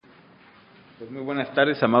Pues muy buenas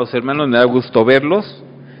tardes, amados hermanos, me da gusto verlos,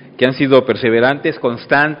 que han sido perseverantes,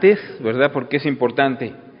 constantes, ¿verdad? Porque es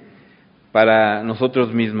importante para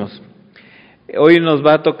nosotros mismos. Hoy nos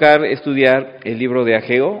va a tocar estudiar el libro de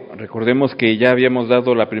Ageo. Recordemos que ya habíamos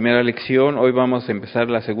dado la primera lección, hoy vamos a empezar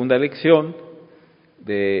la segunda lección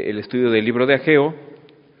del estudio del libro de Ageo,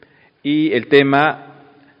 y el tema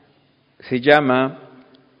se llama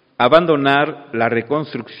Abandonar la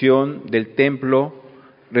reconstrucción del templo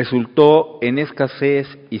resultó en escasez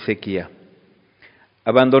y sequía.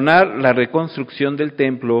 Abandonar la reconstrucción del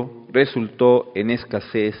templo resultó en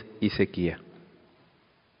escasez y sequía.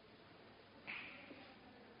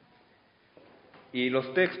 Y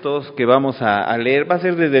los textos que vamos a leer va a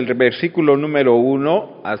ser desde el versículo número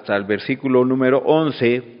 1 hasta el versículo número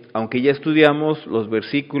 11, aunque ya estudiamos los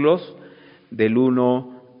versículos del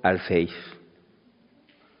 1 al 6.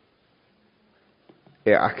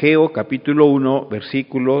 Ageo capítulo 1,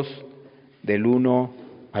 versículos del 1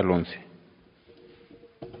 al 11.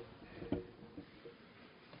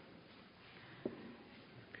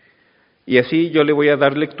 Y así yo le voy a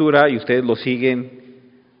dar lectura y ustedes lo siguen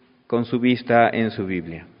con su vista en su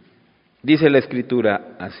Biblia. Dice la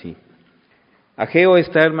Escritura así. Ageo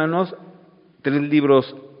está, hermanos, 3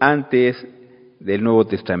 libros antes del Nuevo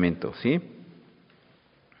Testamento, ¿sí?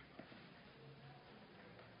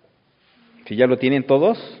 Si ya lo tienen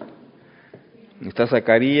todos, está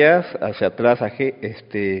Zacarías, hacia atrás,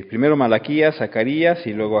 primero Malaquías, Zacarías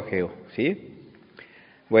y luego Ageo, ¿sí?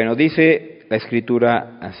 Bueno, dice la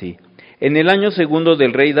Escritura así. En el año segundo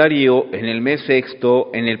del rey Darío, en el mes sexto,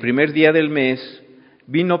 en el primer día del mes,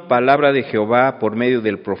 vino palabra de Jehová por medio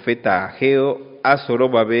del profeta Ageo a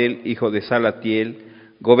Zorobabel, hijo de Salatiel,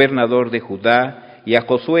 gobernador de Judá, y a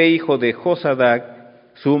Josué, hijo de Josadac,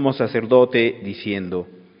 sumo sacerdote, diciendo: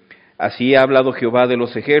 Así ha hablado Jehová de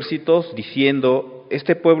los ejércitos, diciendo: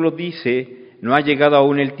 Este pueblo dice, no ha llegado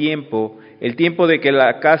aún el tiempo de que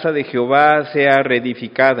la casa de Jehová sea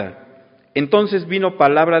reedificada. Entonces vino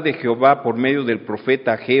palabra de Jehová por medio del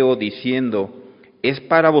profeta Ageo, diciendo: ¿Es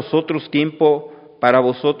para vosotros tiempo, para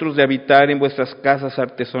vosotros de habitar en vuestras casas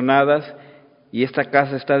artesonadas, y esta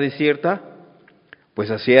casa está desierta? Pues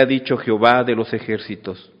así ha dicho Jehová de los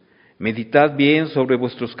ejércitos: Meditad bien sobre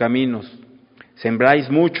vuestros caminos. Sembráis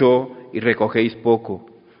mucho y recogéis poco.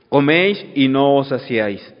 Coméis y no os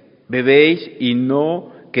saciáis. Bebéis y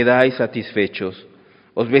no quedáis satisfechos.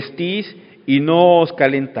 Os vestís y no os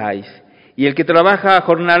calentáis. Y el que trabaja a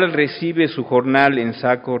jornal recibe su jornal en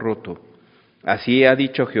saco roto. Así ha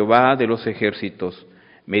dicho Jehová de los ejércitos: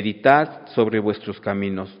 Meditad sobre vuestros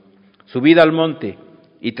caminos. Subid al monte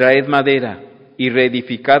y traed madera y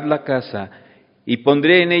reedificad la casa, y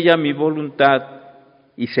pondré en ella mi voluntad,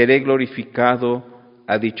 y seré glorificado,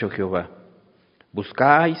 ha dicho Jehová.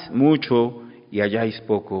 Buscáis mucho y halláis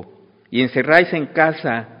poco, y encerráis en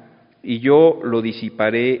casa, y yo lo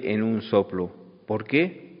disiparé en un soplo. ¿Por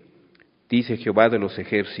qué? Dice Jehová de los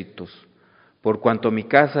ejércitos: por cuanto mi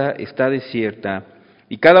casa está desierta,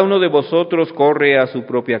 y cada uno de vosotros corre a su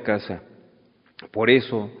propia casa. Por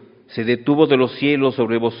eso se detuvo de los cielos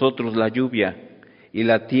sobre vosotros la lluvia, y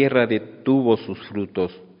la tierra detuvo sus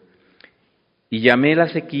frutos. Y llamé la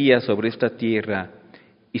sequía sobre esta tierra,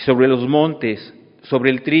 y sobre los montes, sobre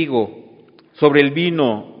el trigo, sobre el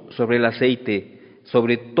vino, sobre el aceite,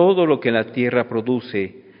 sobre todo lo que la tierra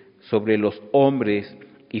produce, sobre los hombres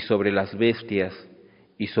y sobre las bestias,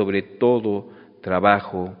 y sobre todo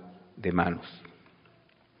trabajo de manos.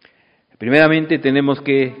 Primeramente tenemos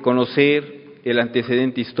que conocer el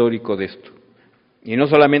antecedente histórico de esto. Y no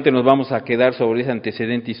solamente nos vamos a quedar sobre ese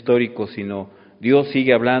antecedente histórico, sino Dios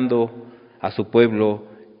sigue hablando a su pueblo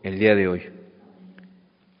el día de hoy.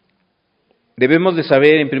 Debemos de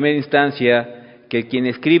saber en primera instancia que quien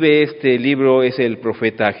escribe este libro es el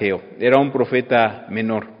profeta Ageo. Era un profeta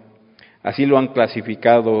menor, así lo han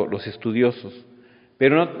clasificado los estudiosos,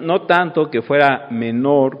 pero no tanto que fuera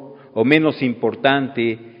menor o menos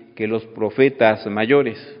importante que los profetas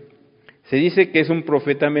mayores. Se dice que es un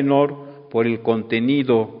profeta menor por el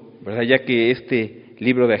contenido, ¿verdad? Ya que este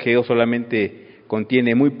libro de Ageo solamente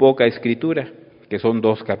contiene muy poca escritura, que son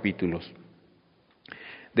 2 capítulos.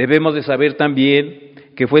 Debemos de saber también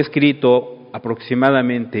que fue escrito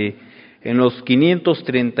aproximadamente en los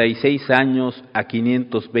 536 años a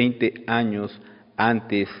 520 años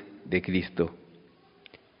antes de Cristo.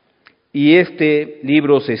 Y este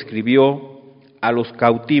libro se escribió a los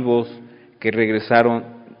cautivos que regresaron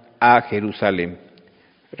a Jerusalén.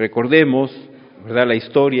 Recordemos, ¿verdad?, la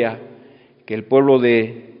historia que el pueblo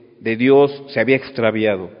de Dios se había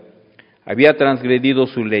extraviado, había transgredido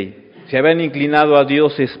su ley, se habían inclinado a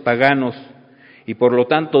dioses paganos, y por lo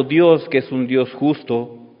tanto Dios, que es un Dios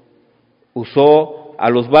justo, usó a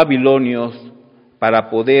los babilonios para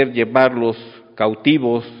poder llevarlos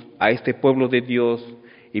cautivos a este pueblo de Dios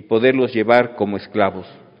y poderlos llevar como esclavos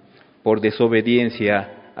por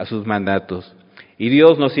desobediencia a sus mandatos. Y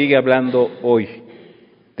Dios nos sigue hablando hoy.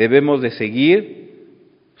 Debemos de seguir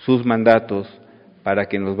sus mandatos para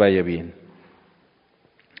que nos vaya bien.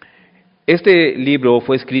 Este libro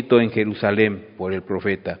fue escrito en Jerusalén por el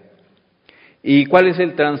profeta. ¿Y cuál es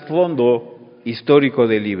el trasfondo histórico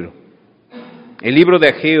del libro? El libro de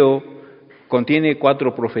Ageo contiene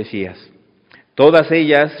 4 profecías, todas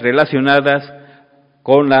ellas relacionadas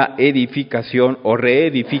con la edificación o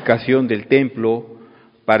reedificación del templo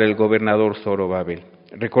para el gobernador Zorobabel.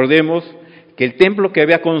 Recordemos que el templo que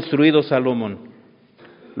había construido Salomón,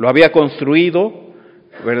 lo había construido,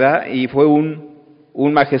 ¿verdad? Y fue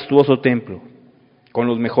un majestuoso templo, con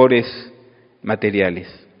los mejores materiales,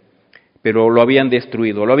 pero lo habían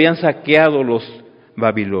destruido, lo habían saqueado los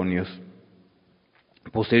babilonios.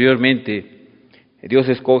 Posteriormente, Dios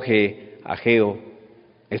escoge a Ageo,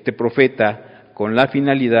 este profeta, con la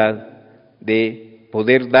finalidad de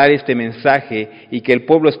poder dar este mensaje y que el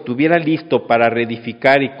pueblo estuviera listo para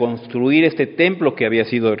reedificar y construir este templo que había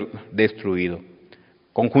sido destruido,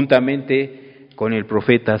 conjuntamente con el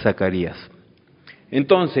profeta Zacarías.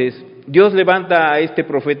 Entonces, Dios levanta a este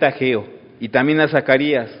profeta Ageo y también a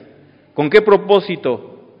Zacarías. ¿Con qué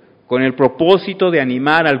propósito? Con el propósito de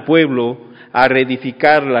animar al pueblo a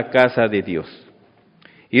reedificar la casa de Dios.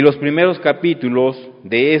 Y los primeros capítulos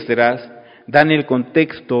de Esdras dan el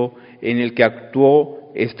contexto en el que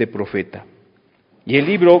actuó este profeta. Y el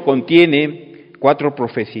libro contiene 4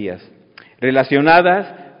 profecías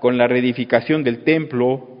relacionadas con la reedificación del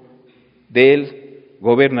templo del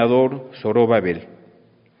gobernador Zorobabel.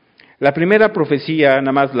 La primera profecía,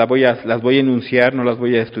 nada más las voy a enunciar, no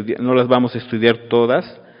las vamos a estudiar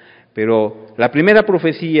todas, pero la primera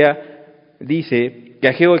profecía dice que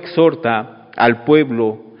Ageo exhorta al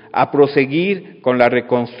pueblo a proseguir con la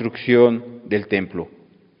reconstrucción del templo.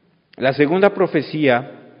 La segunda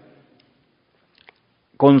profecía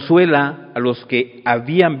consuela a los que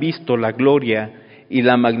habían visto la gloria y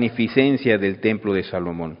la magnificencia del templo de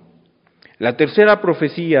Salomón. La tercera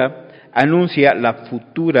profecía anuncia la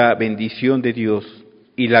futura bendición de Dios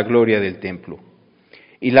y la gloria del templo.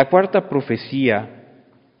 Y la cuarta profecía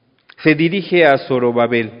se dirige a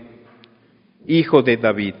Zorobabel, hijo de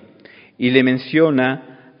David, y le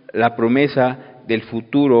menciona la promesa del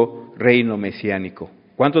futuro reino mesiánico.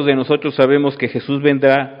 ¿Cuántos de nosotros sabemos que Jesús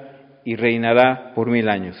vendrá y reinará por 1000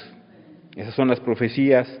 años? Esas son las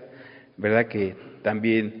profecías, ¿verdad?, que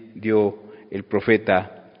también dio el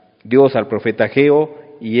profeta, Dios al profeta Ageo,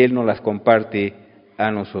 y él nos las comparte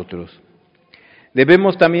a nosotros.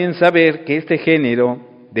 Debemos también saber que este género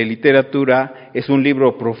de literatura es un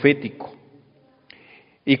libro profético.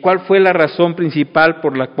 ¿Y cuál fue la razón principal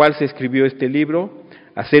por la cual se escribió este libro?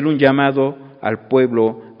 Hacer un llamado al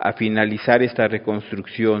pueblo a finalizar esta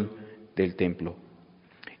reconstrucción del templo.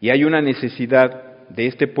 Y hay una necesidad de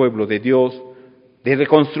este pueblo de Dios de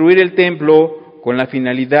reconstruir el templo con la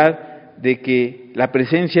finalidad de que la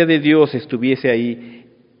presencia de Dios estuviese ahí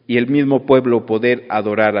y el mismo pueblo poder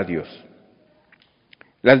adorar a Dios.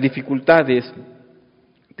 Las dificultades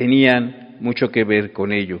tenían mucho que ver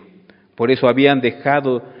con ello. Por eso habían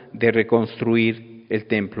dejado de reconstruir el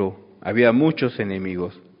templo. Había muchos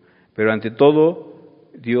enemigos. Pero ante todo,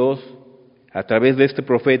 Dios, a través de este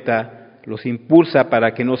profeta, los impulsa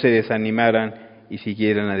para que no se desanimaran y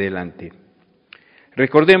siguieran adelante.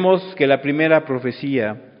 Recordemos que la primera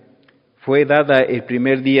profecía fue dada el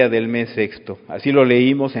primer día del mes sexto. Así lo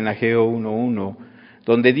leímos en Ageo 1:1,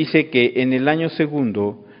 donde dice que en el año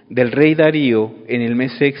segundo del rey Darío, en el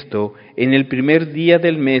mes sexto, en el primer día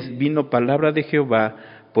del mes, vino palabra de Jehová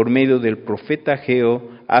por medio del profeta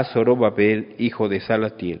Ageo a Zorobabel, hijo de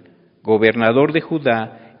Salatiel, gobernador de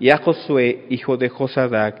Judá, y a Josué, hijo de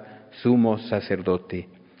Josadac, sumo sacerdote.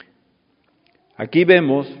 Aquí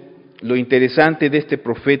vemos lo interesante de este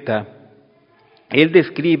profeta. Él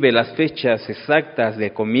describe las fechas exactas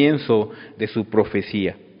de comienzo de su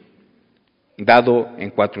profecía, dado en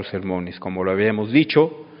 4 sermones, como lo habíamos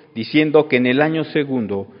dicho, diciendo que en el año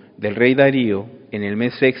segundo del rey Darío, en el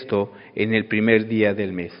mes sexto, en el primer día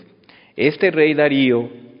del mes. Este rey Darío,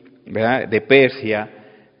 ¿verdad?, de Persia,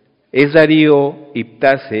 es Darío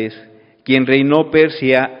Iptases, quien reinó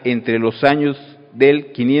Persia entre los años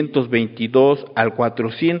del 522 al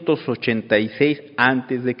 486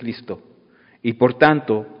 antes de Cristo. Y por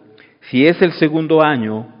tanto, si es el segundo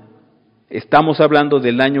año, estamos hablando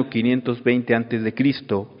del año 520 antes de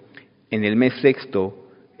Cristo, en el mes sexto,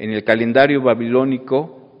 en el calendario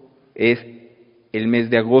babilónico es el mes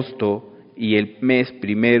de agosto y el mes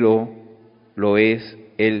primero lo es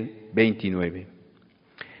el 29.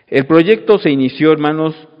 El proyecto se inició,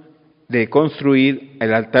 hermanos, de construir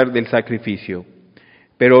el altar del sacrificio,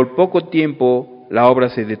 pero al poco tiempo la obra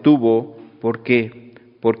se detuvo. ¿Por qué?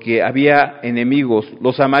 Porque había enemigos.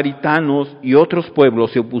 Los samaritanos y otros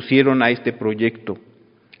pueblos se opusieron a este proyecto.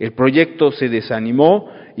 El proyecto se desanimó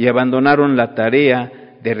y abandonaron la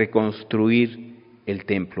tarea de reconstruir el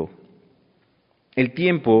templo. El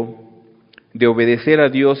tiempo de obedecer a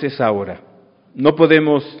Dios es ahora. No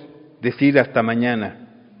podemos decir hasta mañana.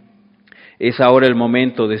 Es ahora el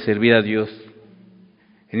momento de servir a Dios.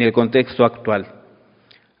 En el contexto actual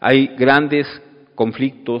hay grandes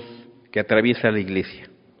conflictos que atraviesa la iglesia.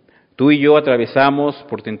 Tú y yo atravesamos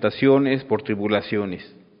por tentaciones, por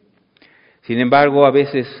tribulaciones. Sin embargo, a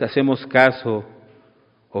veces hacemos caso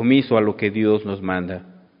omiso a lo que Dios nos manda.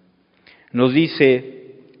 Nos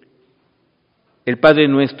dice, el Padre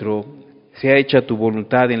nuestro, sea hecha tu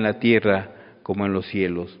voluntad en la tierra como en los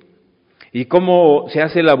cielos. ¿Y cómo se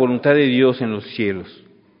hace la voluntad de Dios en los cielos?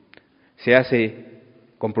 Se hace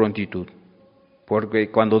con prontitud, porque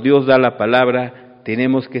cuando Dios da la palabra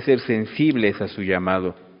tenemos que ser sensibles a su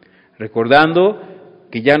llamado, recordando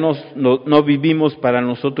que ya no vivimos para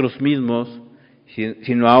nosotros mismos,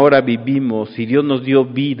 sino ahora vivimos. Si Dios nos dio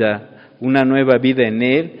vida, una nueva vida en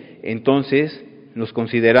Él, entonces nos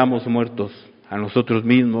consideramos muertos a nosotros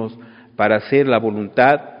mismos para hacer la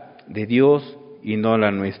voluntad de Dios y no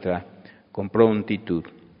la nuestra, con prontitud.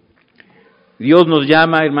 Dios nos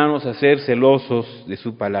llama, hermanos, a ser celosos de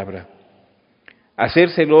su palabra, a ser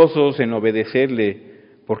celosos en obedecerle,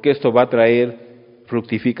 porque esto va a traer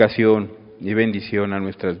fructificación y bendición a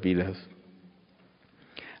nuestras vidas.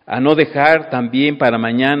 A no dejar también para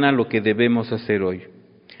mañana lo que debemos hacer hoy.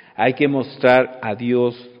 Hay que mostrar a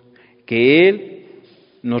Dios que Él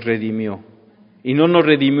nos redimió, y no nos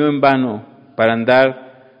redimió en vano para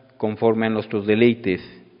andar conforme a nuestros deleites,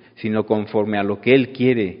 sino conforme a lo que Él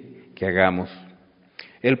quiere que hagamos.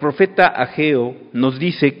 El profeta Ageo nos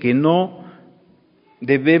dice que no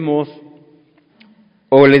debemos,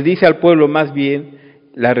 o les dice al pueblo más bien,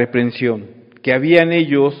 la reprensión, que habían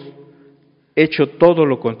ellos hecho todo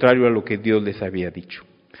lo contrario a lo que Dios les había dicho.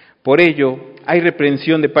 Por ello, hay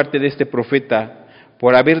reprensión de parte de este profeta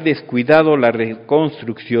por haber descuidado la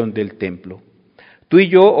reconstrucción del templo. Tú y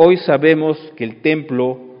yo hoy sabemos que el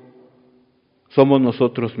templo somos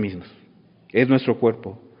nosotros mismos, es nuestro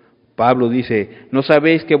cuerpo. Pablo dice, ¿no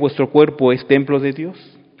sabéis que vuestro cuerpo es templo de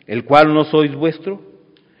Dios, el cual no sois vuestro,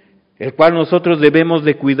 el cual nosotros debemos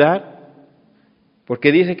de cuidar?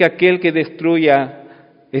 Porque dice que aquel que destruya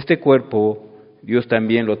este cuerpo, Dios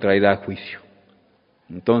también lo traerá a juicio.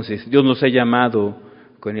 Entonces, Dios nos ha llamado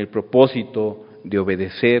con el propósito de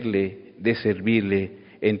obedecerle, de servirle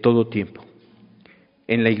en todo tiempo,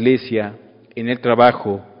 en la iglesia, en el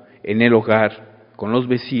trabajo, en el hogar, con los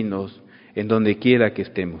vecinos, en donde quiera que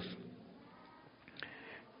estemos.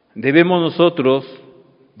 Debemos nosotros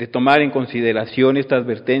de tomar en consideración esta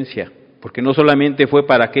advertencia, porque no solamente fue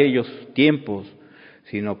para aquellos tiempos,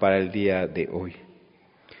 sino para el día de hoy.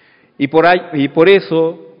 Y por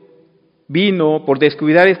eso vino, por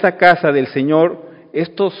descuidar esta casa del Señor,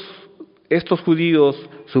 estos judíos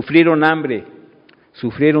sufrieron hambre,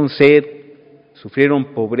 sufrieron sed,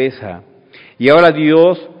 sufrieron pobreza, y ahora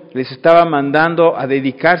Dios les estaba mandando a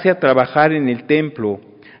dedicarse a trabajar en el templo,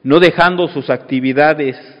 no dejando sus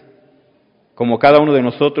actividades. Como cada uno de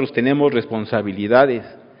nosotros tenemos responsabilidades.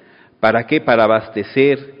 ¿Para qué? Para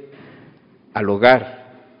abastecer al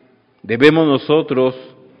hogar. Debemos nosotros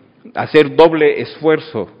hacer doble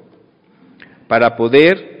esfuerzo para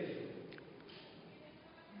poder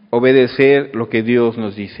obedecer lo que Dios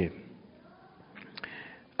nos dice.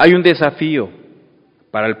 Hay un desafío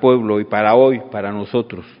para el pueblo y para hoy, para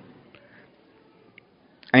nosotros.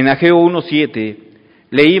 En Ageo 1:7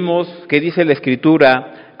 leímos que dice la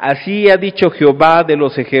Escritura, así ha dicho Jehová de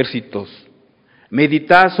los ejércitos,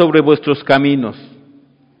 meditad sobre vuestros caminos.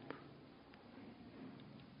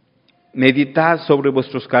 Meditad sobre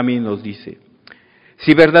vuestros caminos, dice.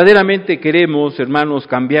 Si verdaderamente queremos, hermanos,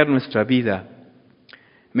 cambiar nuestra vida,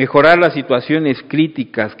 mejorar las situaciones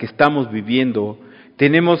críticas que estamos viviendo,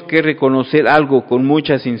 tenemos que reconocer algo con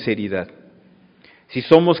mucha sinceridad. Si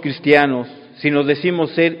somos cristianos, si nos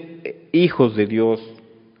decimos ser hijos de Dios,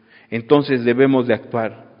 entonces debemos de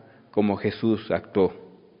actuar como Jesús actuó.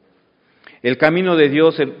 El camino de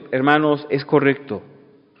Dios, hermanos, es correcto,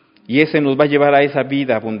 y ese nos va a llevar a esa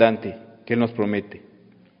vida abundante que Él nos promete.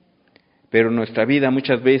 Pero nuestra vida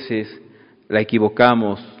muchas veces la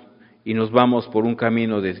equivocamos y nos vamos por un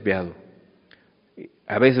camino desviado.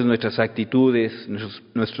 A veces nuestras actitudes,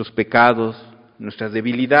 nuestros pecados, nuestras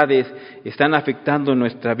debilidades están afectando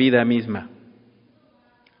nuestra vida misma.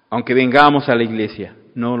 aunque vengamos a la iglesia,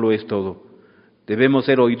 no lo es todo. Debemos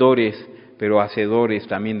ser oidores, pero hacedores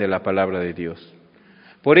también de la palabra de Dios.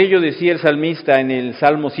 Por ello decía el salmista en el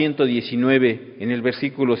Salmo 119, en el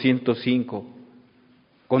versículo 105,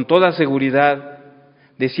 con toda seguridad,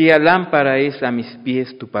 decía, lámpara es a mis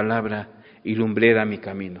pies tu palabra y lumbrera mi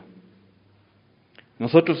camino.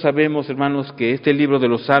 Nosotros sabemos, hermanos, que este libro de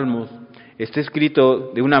los Salmos está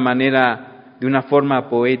escrito de una forma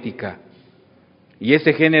poética, y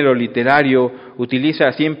este género literario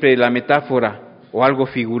utiliza siempre la metáfora o algo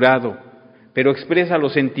figurado, pero expresa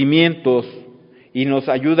los sentimientos y nos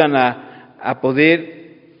ayudan a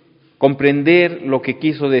poder comprender lo que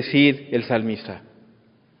quiso decir el salmista.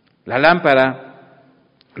 La lámpara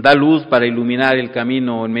da luz para iluminar el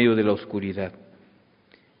camino en medio de la oscuridad.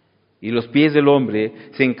 Y los pies del hombre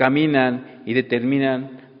se encaminan y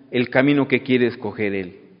determinan el camino que quiere escoger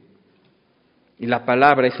él. Y la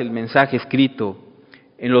palabra es el mensaje escrito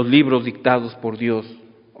en los libros dictados por Dios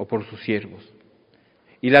o por sus siervos.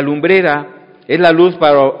 Y la lumbrera es la luz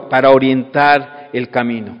para orientar el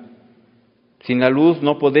camino. Sin la luz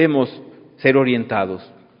no podemos ser orientados.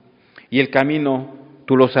 Y el camino,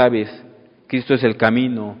 tú lo sabes, Cristo es el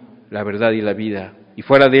camino, la verdad y la vida. Y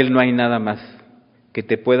fuera de Él no hay nada más que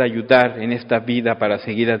te pueda ayudar en esta vida para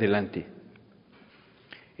seguir adelante.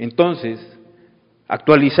 Entonces,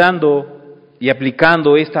 actualizando y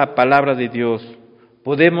aplicando esta palabra de Dios,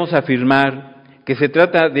 podemos afirmar que se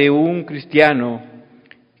trata de un cristiano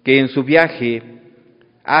que en su viaje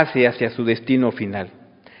hace hacia su destino final.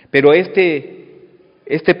 Pero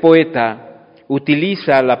este poeta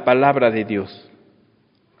utiliza la palabra de Dios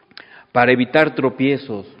para evitar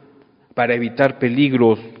tropiezos, para evitar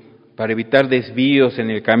peligros, para evitar desvíos en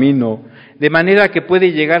el camino, de manera que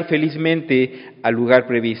puede llegar felizmente al lugar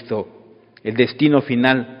previsto, el destino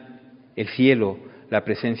final, el cielo, la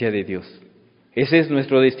presencia de Dios. Ese es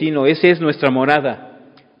nuestro destino, esa es nuestra morada.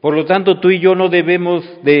 Por lo tanto, tú y yo no debemos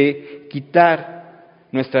de quitar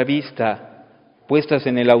nuestra vista puestas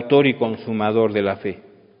en el autor y consumador de la fe,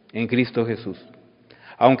 en Cristo Jesús.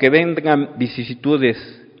 Aunque vengan vicisitudes,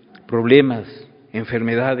 problemas,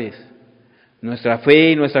 enfermedades, nuestra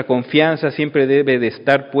fe y nuestra confianza siempre debe de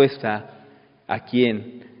estar puesta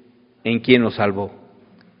en quien nos salvó,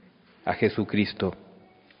 a Jesucristo.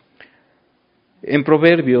 En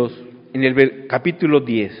Proverbios, en el capítulo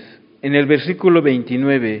 10, en el versículo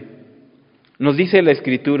 29, nos dice la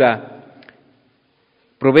Escritura,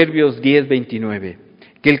 Proverbios 10, 29,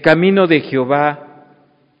 que el camino de Jehová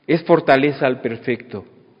es fortaleza al perfecto,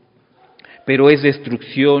 pero es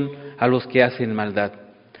destrucción a los que hacen maldad.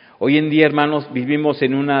 Hoy en día, hermanos, vivimos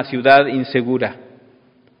en una ciudad insegura,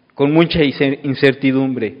 con mucha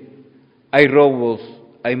incertidumbre. Hay robos,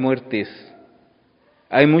 hay muertes,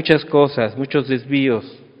 hay muchas cosas, muchos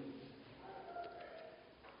desvíos,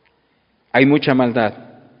 hay mucha maldad.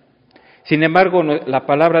 Sin embargo, la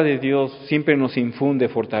palabra de Dios siempre nos infunde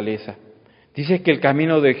fortaleza. Dice que el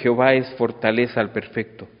camino de Jehová es fortaleza al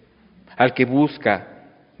perfecto, al que busca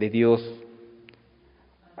de Dios,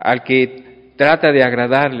 al que trata de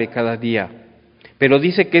agradarle cada día. Pero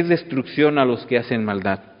dice que es destrucción a los que hacen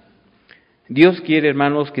maldad. Dios quiere,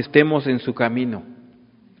 hermanos, que estemos en su camino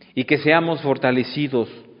y que seamos fortalecidos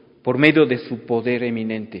por medio de su poder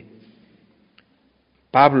eminente.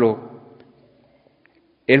 Pablo,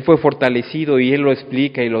 él fue fortalecido y él lo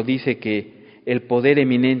explica y lo dice que el poder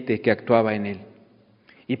eminente que actuaba en él.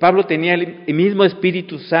 Y Pablo tenía el mismo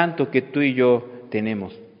Espíritu Santo que tú y yo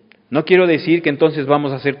tenemos. No quiero decir que entonces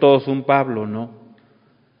vamos a ser todos un Pablo, no.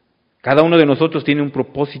 Cada uno de nosotros tiene un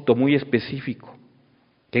propósito muy específico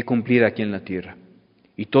que cumplir aquí en la tierra.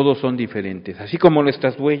 Y todos son diferentes. Así como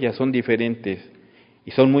nuestras huellas son diferentes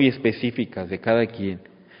y son muy específicas de cada quien,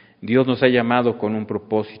 Dios nos ha llamado con un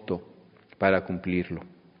propósito para cumplirlo.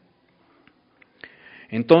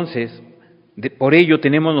 Entonces, por ello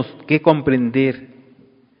tenemos que comprender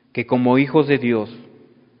que como hijos de Dios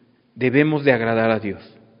debemos de agradar a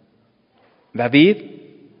Dios. David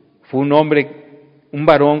fue un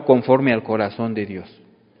varón conforme al corazón de Dios,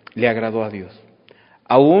 le agradó a Dios.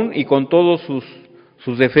 Aún y con todos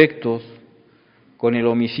sus defectos, con el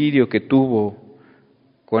homicidio que tuvo,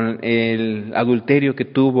 con el adulterio que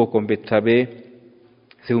tuvo con Betsabé,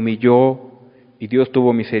 se humilló y Dios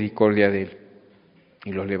tuvo misericordia de él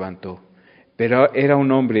y lo levantó. Pero era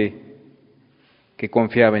un hombre que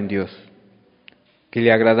confiaba en Dios, que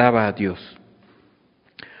le agradaba a Dios.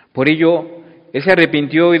 Por ello, él se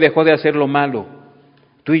arrepintió y dejó de hacer lo malo.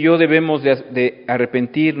 Tú y yo debemos de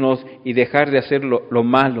arrepentirnos y dejar de hacer lo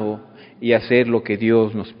malo y hacer lo que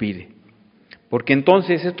Dios nos pide. Porque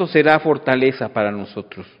entonces esto será fortaleza para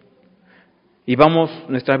nosotros. Y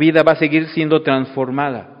nuestra vida va a seguir siendo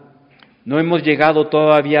transformada. No hemos llegado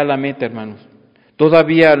todavía a la meta, hermanos.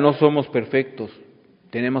 Todavía no somos perfectos,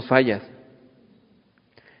 tenemos fallas.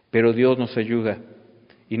 Pero Dios nos ayuda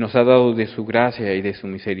y nos ha dado de su gracia y de su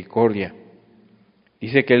misericordia.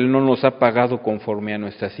 Dice que Él no nos ha pagado conforme a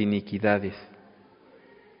nuestras iniquidades,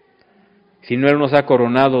 sino Él nos ha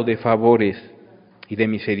coronado de favores y de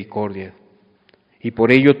misericordia. Y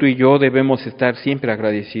por ello tú y yo debemos estar siempre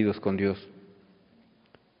agradecidos con Dios,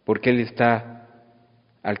 porque Él está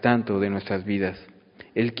al tanto de nuestras vidas.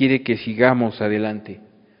 Él quiere que sigamos adelante,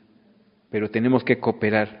 pero tenemos que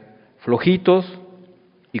cooperar, flojitos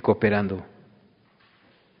y cooperando.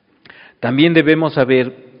 También debemos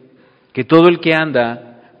saber que todo el que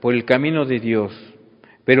anda por el camino de Dios,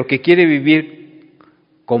 pero que quiere vivir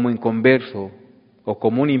como inconverso o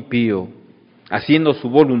como un impío, haciendo su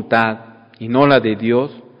voluntad y no la de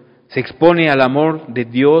Dios, se expone al amor de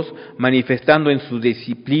Dios manifestando en su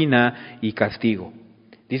disciplina y castigo.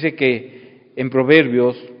 Dice que en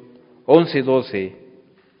Proverbios 11:12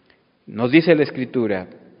 nos dice la Escritura,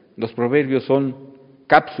 los proverbios son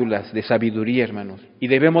cápsulas de sabiduría, hermanos, y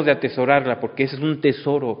debemos de atesorarla porque ese es un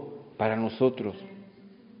tesoro para nosotros,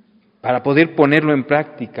 para poder ponerlo en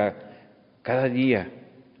práctica cada día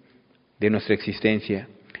de nuestra existencia.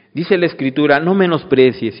 Dice la Escritura, no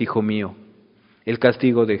menosprecies, hijo mío, el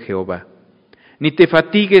castigo de Jehová, ni te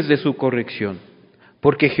fatigues de su corrección,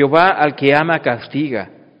 porque Jehová al que ama castiga,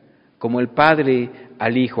 como el padre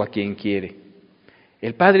al hijo a quien quiere.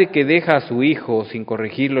 El padre que deja a su hijo sin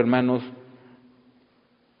corregirlo, hermanos,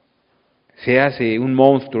 se hace un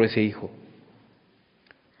monstruo ese hijo,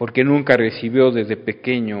 porque nunca recibió desde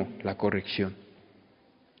pequeño la corrección.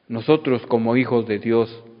 Nosotros como hijos de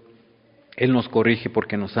Dios, Él nos corrige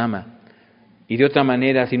porque nos ama. Y de otra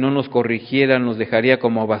manera, si no nos corrigiera, nos dejaría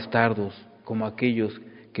como bastardos, como aquellos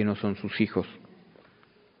que no son sus hijos.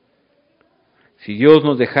 Si Dios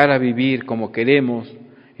nos dejara vivir como queremos,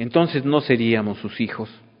 entonces no seríamos sus hijos.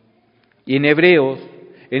 Y en Hebreos,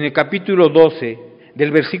 en el capítulo 12, del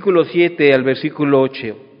versículo 7 al versículo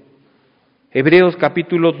 8, Hebreos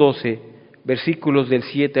capítulo 12, versículos del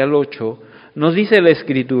 7 al 8, nos dice la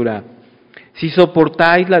Escritura, si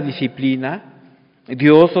soportáis la disciplina,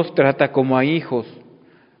 Dios os trata como a hijos,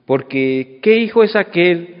 porque ¿qué hijo es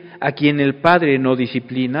aquel a quien el Padre no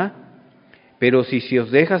disciplina? Pero si se os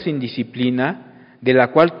deja sin disciplina, de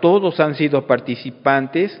la cual todos han sido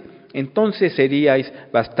participantes, entonces seríais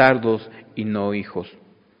bastardos y no hijos.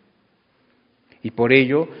 Y por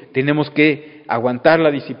ello tenemos que aguantar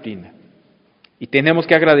la disciplina y tenemos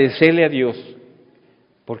que agradecerle a Dios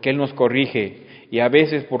porque Él nos corrige y a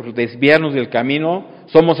veces por desviarnos del camino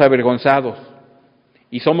somos avergonzados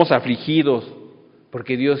y somos afligidos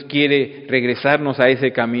porque Dios quiere regresarnos a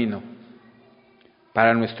ese camino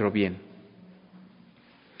para nuestro bien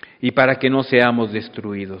y para que no seamos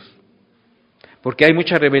destruidos. Porque hay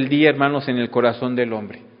mucha rebeldía, hermanos, en el corazón del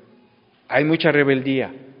hombre. Hay mucha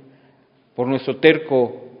rebeldía por nuestro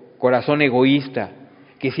terco corazón egoísta,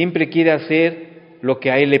 que siempre quiere hacer lo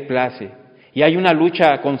que a él le place. Y hay una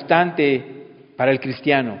lucha constante para el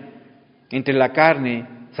cristiano entre la carne,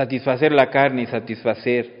 satisfacer la carne y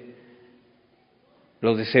satisfacer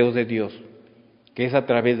los deseos de Dios, que es a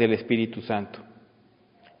través del Espíritu Santo.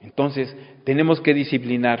 Entonces, tenemos que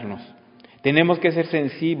disciplinarnos, tenemos que ser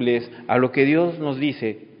sensibles a lo que Dios nos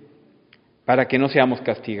dice para que no seamos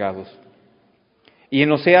castigados. Y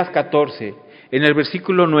en Oseas 14, en el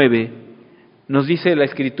versículo 9, nos dice la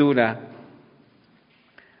Escritura,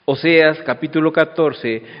 Oseas capítulo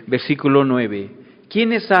 14, versículo 9,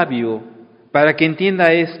 ¿quién es sabio para que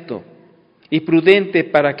entienda esto y prudente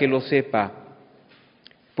para que lo sepa?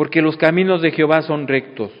 Porque los caminos de Jehová son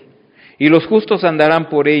rectos, y los justos andarán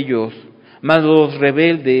por ellos, mas los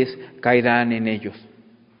rebeldes caerán en ellos.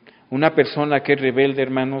 Una persona que es rebelde,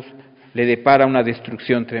 hermanos, le depara una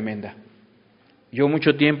destrucción tremenda. Yo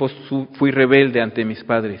mucho tiempo fui rebelde ante mis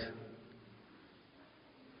padres,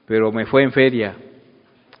 pero me fue en feria,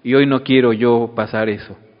 y hoy no quiero yo pasar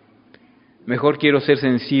eso. Mejor quiero ser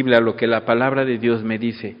sensible a lo que la palabra de Dios me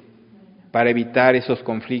dice, para evitar esos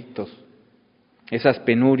conflictos, esas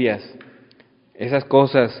penurias, esas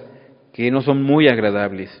cosas que no son muy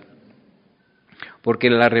agradables, porque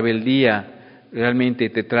la rebeldía realmente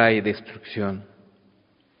te trae destrucción.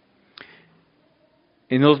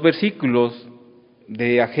 En los versículos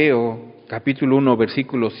de Ageo, capítulo 1,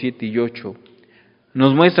 versículos 7 y 8,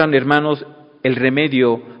 nos muestran, hermanos, el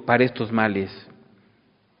remedio para estos males.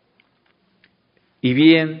 Y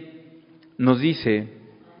bien, nos dice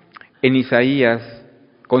en Isaías,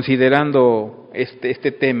 considerando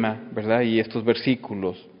este tema, ¿verdad? Y estos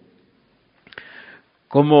versículos,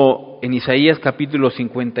 como en Isaías capítulo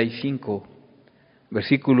 55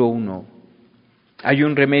 versículo 1, hay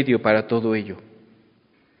un remedio para todo ello.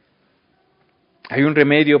 Hay un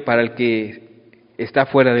remedio para el que está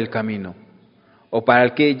fuera del camino, o para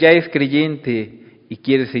el que ya es creyente y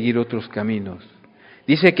quiere seguir otros caminos.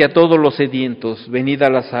 Dice que a todos los sedientos, venid a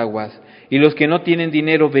las aguas, y los que no tienen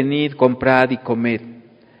dinero, venid, comprad y comed.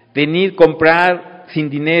 Venid, comprar sin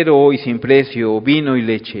dinero y sin precio, vino y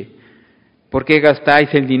leche. ¿Por qué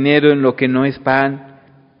gastáis el dinero en lo que no es pan,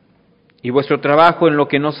 y vuestro trabajo en lo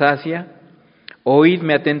que no sacia?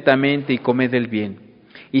 Oídme atentamente y comed el bien,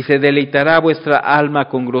 y se deleitará vuestra alma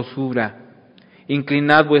con grosura.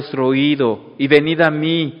 Inclinad vuestro oído, y venid a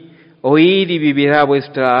mí, oíd y vivirá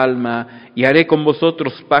vuestra alma, y haré con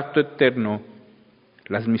vosotros pacto eterno,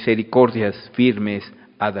 las misericordias firmes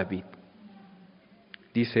a David.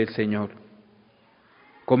 Dice el Señor,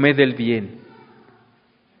 comed el bien.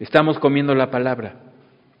 Estamos comiendo la palabra,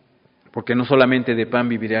 porque no solamente de pan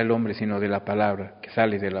vivirá el hombre, sino de la palabra que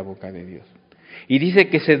sale de la boca de Dios. Y dice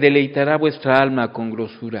que se deleitará vuestra alma con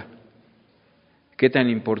grosura. Qué tan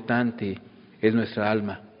importante es nuestra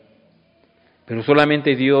alma. Pero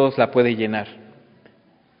solamente Dios la puede llenar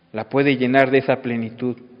de esa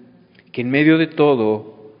plenitud, que en medio de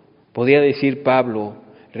todo, podía decir Pablo,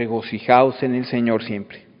 regocijaos en el Señor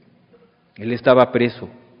siempre. Él estaba preso,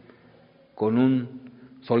 con un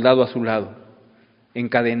soldado a su lado,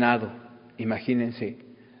 encadenado. Imagínense,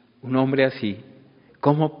 un hombre así,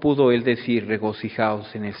 ¿cómo pudo él decir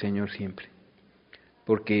regocijaos en el Señor siempre?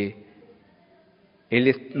 Porque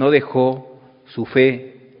él no dejó su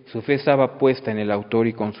fe estaba puesta en el autor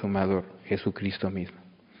y consumador, Jesucristo mismo.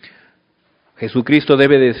 Jesucristo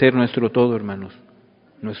debe de ser nuestro todo, hermanos,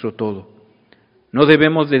 nuestro todo. No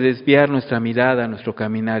debemos de desviar nuestra mirada, nuestro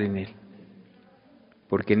caminar en Él,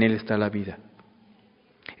 porque en Él está la vida.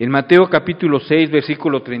 En Mateo capítulo 6,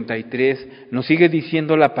 versículo 33, nos sigue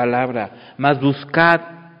diciendo la palabra, mas buscad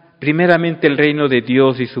primeramente el reino de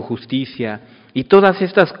Dios y su justicia, y todas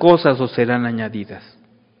estas cosas os serán añadidas.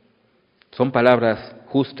 Son palabras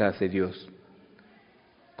justas de Dios.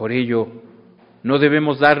 Por ello, no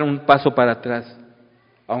debemos dar un paso para atrás,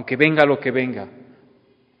 aunque venga lo que venga,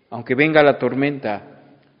 aunque venga la tormenta,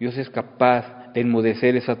 Dios es capaz de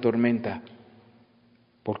enmudecer esa tormenta,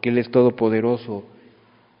 porque Él es todopoderoso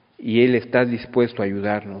y Él está dispuesto a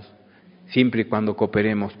ayudarnos, siempre y cuando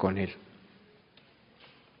cooperemos con Él.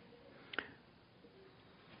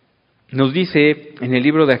 Nos dice en el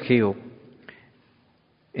libro de Ageo,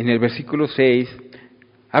 en el versículo 6,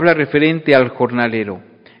 habla referente al jornalero.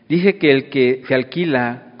 Dice que el que se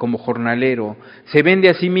alquila como jornalero se vende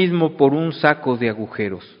a sí mismo por un saco de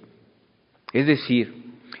agujeros. Es decir,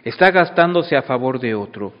 está gastándose a favor de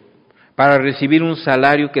otro para recibir un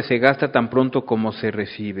salario que se gasta tan pronto como se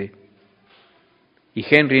recibe. Y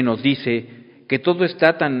Henry nos dice que todo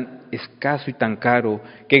está tan escaso y tan caro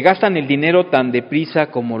que gastan el dinero tan deprisa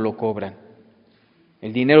como lo cobran.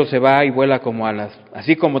 El dinero se va y vuela como alas.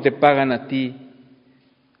 Así como te pagan a ti,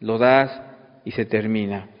 lo das y se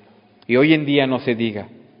termina. Y hoy en día no se diga.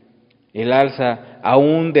 El alza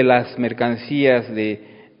aún de las mercancías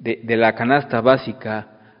de la canasta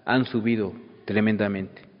básica han subido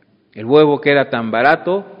tremendamente. El huevo que era tan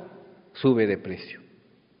barato sube de precio.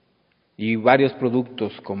 Y varios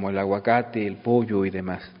productos como el aguacate, el pollo y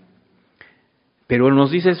demás. Pero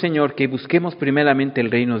nos dice el Señor que busquemos primeramente el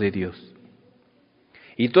reino de Dios.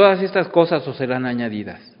 Y todas estas cosas os serán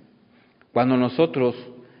añadidas. Cuando nosotros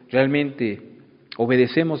realmente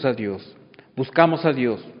obedecemos a Dios, buscamos a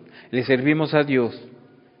Dios, le servimos a Dios,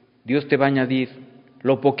 Dios te va a añadir.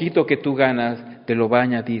 Lo poquito que tú ganas, te lo va a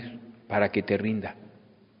añadir para que te rinda.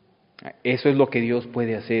 Eso es lo que Dios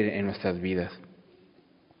puede hacer en nuestras vidas.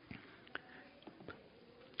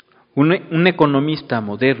 Un economista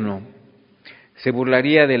moderno se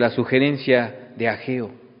burlaría de la sugerencia de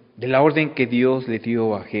Ageo, de la orden que Dios le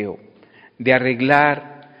dio a Ageo, de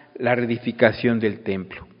arreglar la reedificación del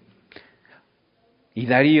templo. Y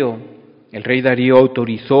Darío, el rey Darío,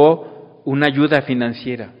 autorizó una ayuda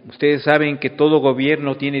financiera. Ustedes saben que todo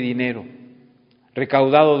gobierno tiene dinero,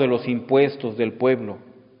 recaudado de los impuestos del pueblo,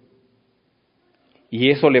 y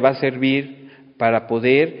eso le va a servir para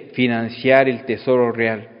poder financiar el tesoro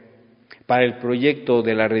real, para el proyecto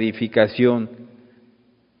de la reedificación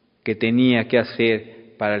que tenía que hacer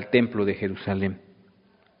para el Templo de Jerusalén.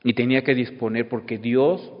 Y tenía que disponer, porque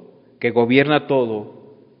Dios, que gobierna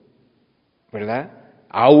todo, ¿verdad?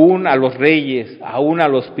 Aún a los reyes, aún a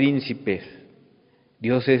los príncipes,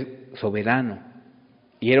 Dios es soberano.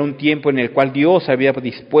 Y era un tiempo en el cual Dios había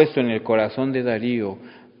dispuesto en el corazón de Darío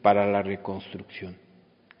para la reconstrucción.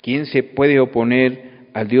 ¿Quién se puede oponer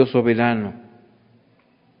al Dios soberano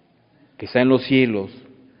que está en los cielos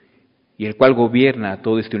y el cual gobierna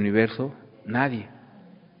todo este universo? Nadie.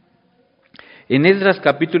 En Esdras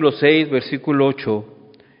capítulo 6, versículo 8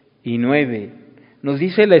 y 9, nos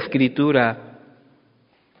dice la Escritura,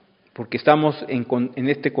 porque estamos en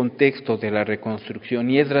este contexto de la reconstrucción,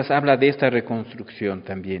 y Esdras habla de esta reconstrucción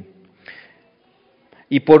también.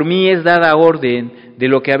 Y por mí es dada orden de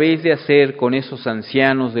lo que habéis de hacer con esos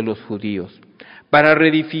ancianos de los judíos, para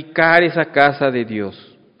reedificar esa casa de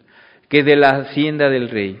Dios, que de la hacienda del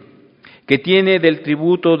rey, que tiene del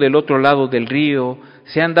tributo del otro lado del río,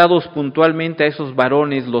 sean dados puntualmente a esos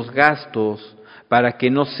varones los gastos, para que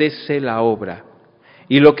no cese la obra.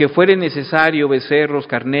 Y lo que fuere necesario, becerros,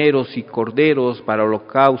 carneros y corderos para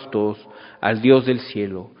holocaustos al Dios del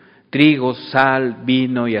cielo, trigo, sal,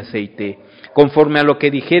 vino y aceite, conforme a lo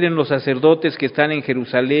que dijeren los sacerdotes que están en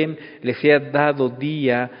Jerusalén, les sea dado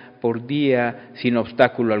día por día sin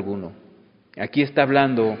obstáculo alguno. Aquí está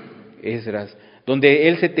hablando Esdras, donde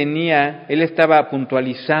él estaba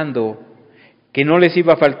puntualizando que no les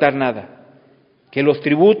iba a faltar nada, que los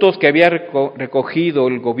tributos que había recogido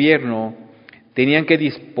el gobierno tenían que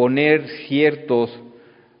disponer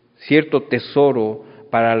cierto tesoro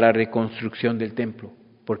para la reconstrucción del templo,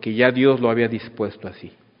 porque ya Dios lo había dispuesto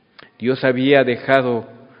así. Dios había dejado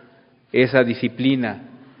esa disciplina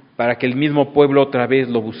para que el mismo pueblo otra vez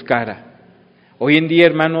lo buscara. Hoy en día,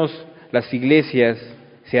 hermanos, las iglesias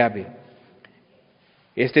se abren.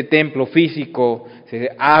 Este templo físico se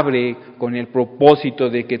abre con el propósito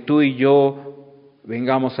de que tú y yo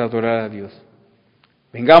vengamos a adorar a Dios.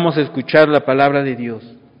 Vengamos a escuchar la palabra de Dios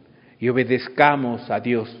y obedezcamos a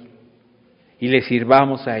Dios y le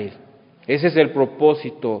sirvamos a Él. Ese es el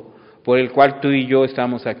propósito por el cual tú y yo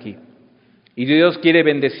estamos aquí. Y Dios quiere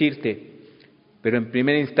bendecirte, pero en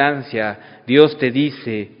primera instancia Dios te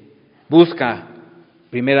dice, busca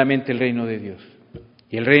primeramente el reino de Dios.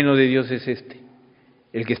 Y el reino de Dios es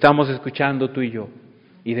el que estamos escuchando tú y yo.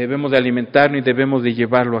 Y debemos de alimentarnos y debemos de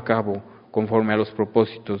llevarlo a cabo conforme a los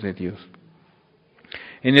propósitos de Dios.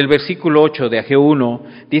 En el versículo 8 de Ageo 1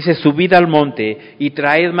 dice, subid al monte y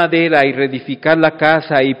traed madera y reedificad la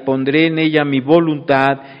casa y pondré en ella mi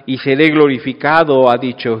voluntad y seré glorificado, ha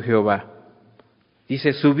dicho Jehová.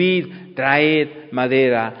 Dice, subid, traed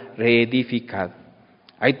madera, reedificad.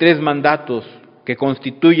 Hay 3 mandatos que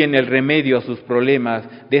constituyen el remedio a sus problemas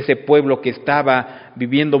de ese pueblo que estaba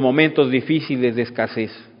viviendo momentos difíciles de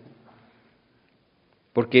escasez.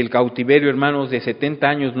 Porque el cautiverio, hermanos, de 70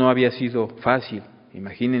 años no había sido fácil.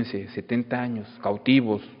 Imagínense, 70 años,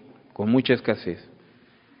 cautivos, con mucha escasez.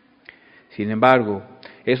 Sin embargo,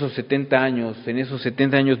 en esos 70 años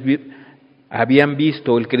habían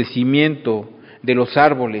visto el crecimiento de los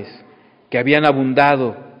árboles que habían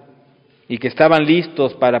abundado y que estaban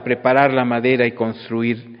listos para preparar la madera y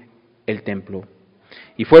construir el templo.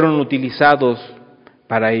 Y fueron utilizados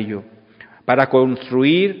para ello, para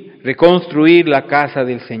reconstruir la casa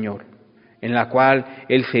del Señor, en la cual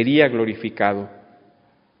Él sería glorificado.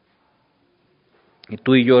 Y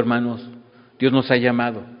tú y yo, hermanos, Dios nos ha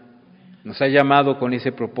llamado con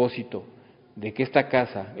ese propósito de que esta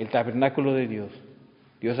casa, el tabernáculo de Dios,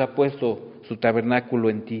 Dios ha puesto su tabernáculo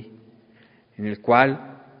en ti, en el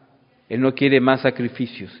cual Él no quiere más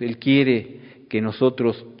sacrificios, Él quiere que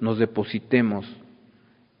nosotros nos depositemos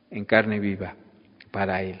en carne viva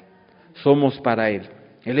para Él. Somos para Él.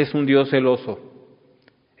 Él es un Dios celoso.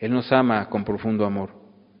 Él nos ama con profundo amor,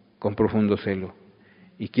 con profundo celo.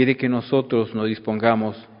 Y quiere que nosotros nos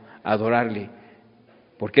dispongamos a adorarle,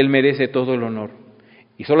 porque Él merece todo el honor.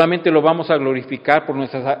 Y solamente lo vamos a glorificar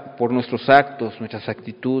por nuestros actos, nuestras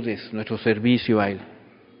actitudes, nuestro servicio a Él.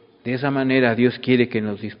 De esa manera Dios quiere que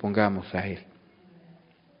nos dispongamos a Él.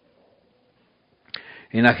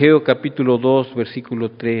 En Ageo capítulo 2,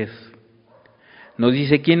 versículo 3, nos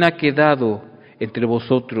dice, ¿quién ha quedado entre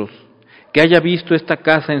vosotros que haya visto esta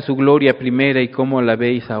casa en su gloria primera y cómo la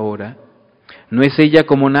veis ahora? ¿No es ella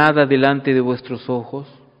como nada delante de vuestros ojos?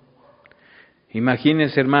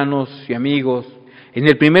 Imagínense, hermanos y amigos, en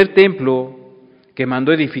el primer templo que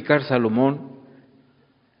mandó edificar Salomón,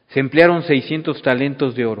 se emplearon 600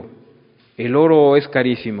 talentos de oro. El oro es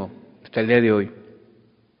carísimo hasta el día de hoy.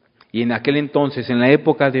 Y en aquel entonces, en la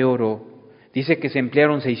época de oro, dice que se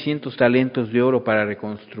emplearon 600 talentos de oro para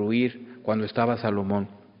reconstruir cuando estaba Salomón.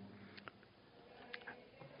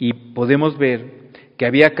 Y podemos ver que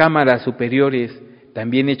había cámaras superiores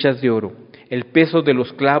también hechas de oro. El peso de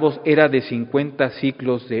los clavos era de 50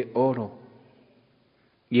 siclos de oro.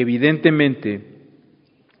 Y evidentemente,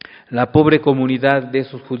 la pobre comunidad de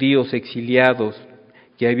esos judíos exiliados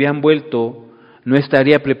que habían vuelto no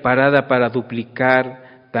estaría preparada para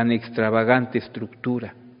duplicar tan extravagante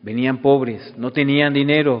estructura. Venían pobres, no tenían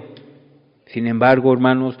dinero. Sin embargo,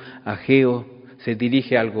 hermanos, Ageo se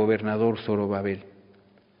dirige al gobernador Zorobabel,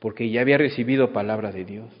 porque ya había recibido palabra de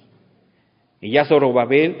Dios. Y ya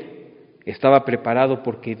Zorobabel estaba preparado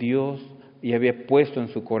porque Dios ya había puesto en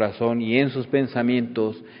su corazón y en sus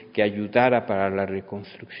pensamientos que ayudara para la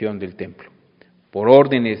reconstrucción del templo, por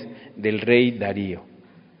órdenes del rey Darío.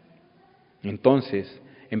 Entonces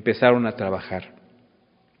empezaron a trabajar.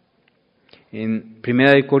 En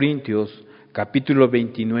 1 Corintios, capítulo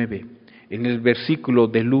 29, en el versículo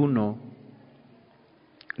del 1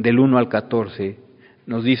 al 14,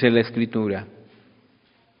 nos dice la Escritura.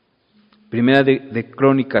 Primera de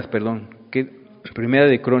Crónicas,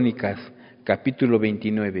 capítulo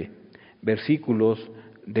 29, versículos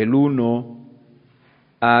del 1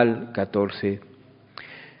 al 14.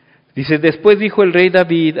 Dice: después dijo el rey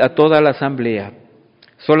David a toda la asamblea: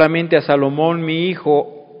 solamente a Salomón mi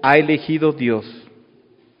hijo ha elegido Dios.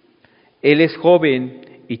 Él es joven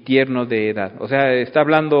y tierno de edad. O sea, está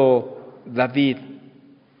hablando David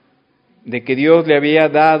de que Dios le había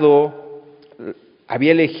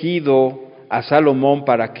elegido a Salomón,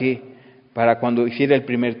 ¿para qué? Para cuando hiciera el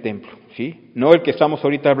primer templo, ¿sí? No el que estamos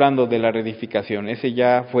ahorita hablando de la reedificación, ese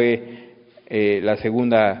ya fue la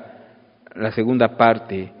segunda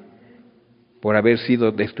parte, por haber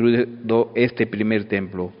sido destruido este primer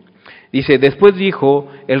templo. Dice: después dijo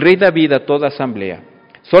el rey David a toda asamblea: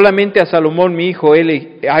 solamente a Salomón mi hijo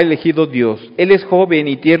ha elegido Dios. Él es joven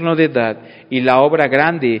y tierno de edad, y la obra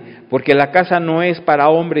grande, porque la casa no es para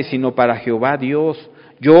hombres, sino para Jehová Dios.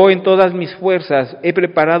 Yo en todas mis fuerzas he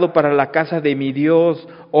preparado para la casa de mi Dios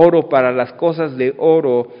oro para las cosas de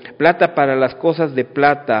oro, plata para las cosas de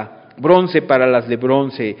plata, bronce para las de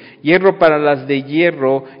bronce, hierro para las de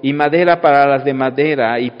hierro, y madera para las de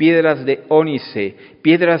madera, y piedras de ónice,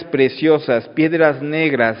 piedras preciosas, piedras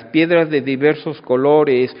negras, piedras de diversos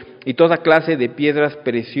colores, y toda clase de piedras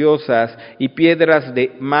preciosas, y piedras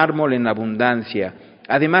de mármol en abundancia.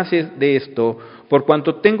 Además de esto, por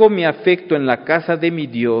cuanto tengo mi afecto en la casa de mi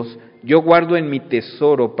Dios, yo guardo en mi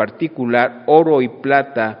tesoro particular oro y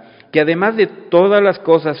plata, que además de todas las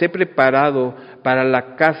cosas he preparado para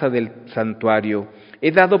la casa del santuario.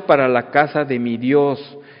 He dado para la casa de mi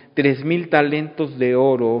Dios 3,000 talentos de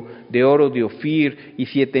oro de Ofir, y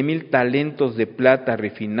 7,000 talentos de plata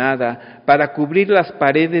refinada, para cubrir las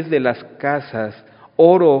paredes de las casas,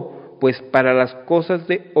 oro pues para las cosas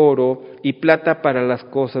de oro, y plata para las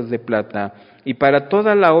cosas de plata, y para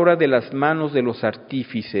toda la obra de las manos de los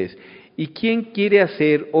artífices. ¿Y quién quiere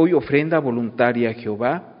hacer hoy ofrenda voluntaria a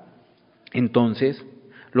Jehová? Entonces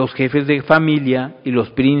los jefes de familia y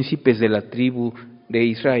los príncipes de la tribu de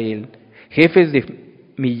Israel, jefes de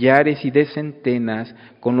millares y de centenas,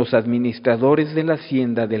 con los administradores de la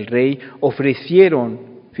hacienda del rey, ofrecieron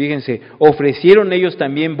ellos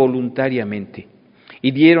también voluntariamente,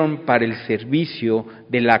 y dieron para el servicio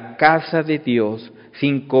de la casa de Dios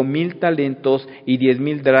 5,000 talentos y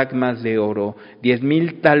 10,000 dracmas de oro,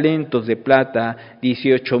 10,000 talentos de plata,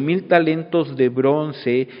 18,000 talentos de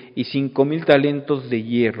bronce y 5,000 talentos de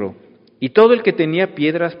hierro. Y todo el que tenía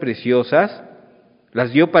piedras preciosas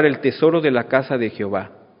las dio para el tesoro de la casa de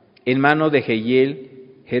Jehová, en mano de Jehiel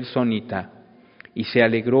Gersonita. Y se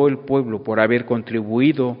alegró el pueblo por haber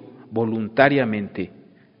contribuido voluntariamente,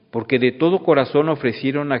 porque de todo corazón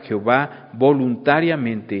ofrecieron a Jehová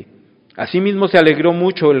voluntariamente. Asimismo se alegró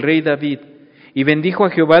mucho el rey David, y bendijo a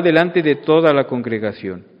Jehová delante de toda la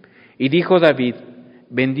congregación. Y dijo David: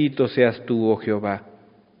 bendito seas tú, oh Jehová,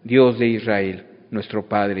 Dios de Israel, nuestro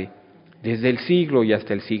Padre, desde el siglo y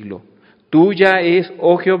hasta el siglo. Tuya es,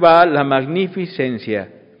 oh Jehová, la magnificencia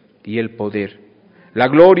y el poder, la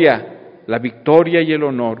gloria, la victoria y el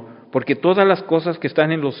honor, porque todas las cosas que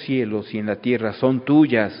están en los cielos y en la tierra son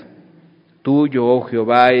tuyas. Tuyo, oh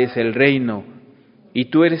Jehová, es el reino, y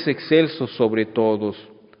tú eres excelso sobre todos.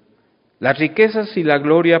 Las riquezas y la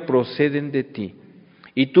gloria proceden de ti,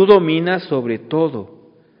 y tú dominas sobre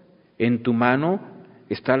todo. En tu mano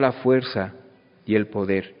está la fuerza y el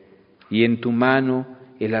poder, y en tu mano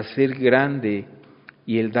el hacer grande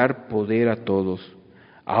y el dar poder a todos.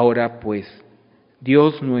 Ahora pues,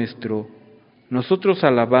 Dios nuestro, nosotros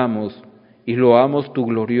alabamos y loamos tu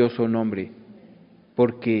glorioso nombre,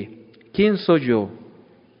 porque ¿quién soy yo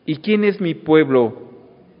y quién es mi pueblo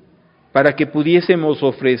para que pudiésemos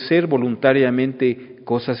ofrecer voluntariamente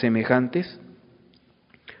cosas semejantes?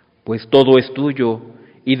 Pues todo es tuyo,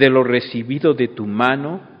 y de lo recibido de tu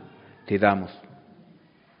mano te damos.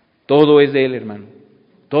 Todo es de Él, hermano.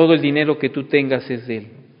 Todo el dinero que tú tengas es de Él.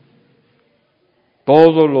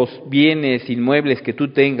 Todos los bienes inmuebles que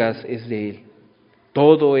tú tengas es de Él.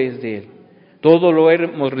 Todo es de Él. Todo lo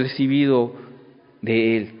hemos recibido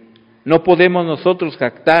de Él. No podemos nosotros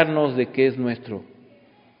jactarnos de que es nuestro.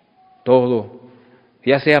 Todo,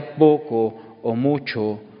 ya sea poco o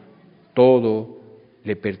mucho, todo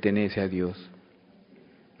le pertenece a Dios.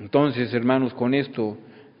 Entonces, hermanos, con esto,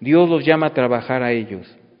 Dios los llama a trabajar a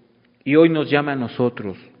ellos. Y hoy nos llama a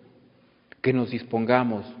nosotros que nos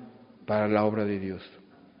dispongamos para la obra de Dios,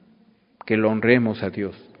 que lo honremos a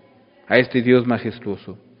Dios, a este Dios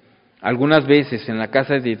majestuoso. Algunas veces en la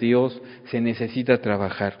casa de Dios se necesita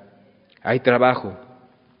trabajar. Hay trabajo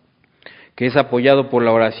que es apoyado por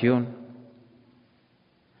la oración.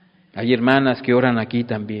 Hay hermanas que oran aquí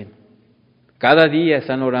también. Cada día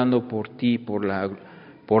están orando por ti, por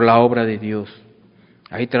la obra de Dios.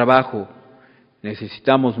 Hay trabajo.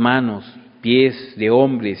 Necesitamos manos, pies de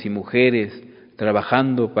hombres y mujeres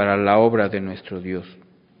trabajando para la obra de nuestro Dios.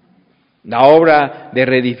 La obra de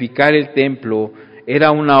reedificar el templo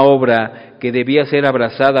era una obra que debía ser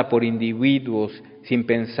abrazada por individuos sin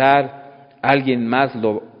pensar, ¿alguien más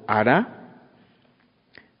lo hará?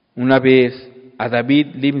 Una vez a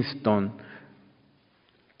David Livingstone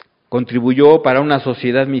contribuyó para una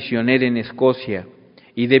sociedad misionera en Escocia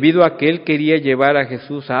y debido a que él quería llevar a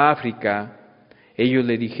Jesús a África, ellos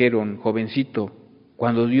le dijeron, jovencito,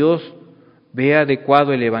 cuando Dios vea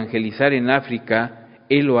adecuado el evangelizar en África,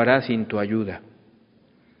 Él lo hará sin tu ayuda.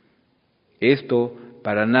 Esto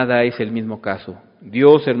para nada es el mismo caso.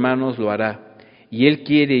 Dios, hermanos, lo hará. Y Él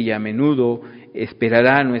quiere y a menudo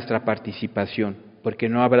esperará nuestra participación, porque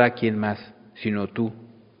no habrá quien más, sino tú,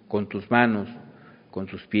 con tus manos, con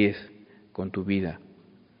tus pies, con tu vida.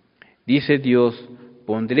 Dice Dios,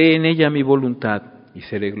 pondré en ella mi voluntad y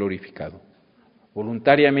seré glorificado.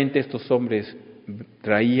 Voluntariamente estos hombres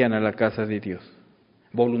traían a la casa de Dios,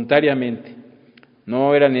 voluntariamente.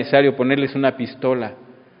 No era necesario ponerles una pistola,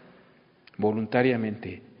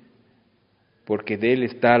 voluntariamente, porque de Él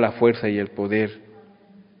está la fuerza y el poder.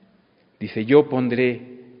 Dice, yo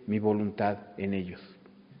pondré mi voluntad en ellos.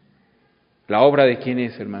 ¿La obra de quién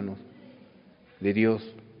es, hermanos? De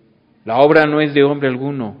Dios. La obra no es de hombre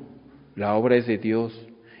alguno, la obra es de Dios.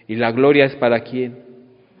 ¿Y la gloria es para quién?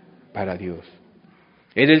 Para Dios.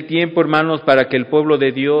 Era el tiempo, hermanos, para que el pueblo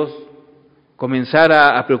de Dios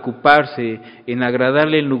comenzara a preocuparse en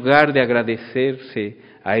agradarle en lugar de agradecerse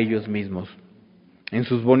a ellos mismos, en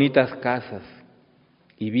sus bonitas casas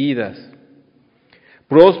y vidas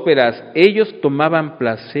prósperas. Ellos tomaban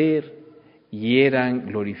placer y eran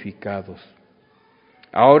glorificados.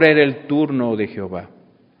 Ahora era el turno de Jehová.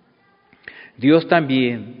 Dios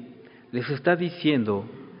también les está diciendo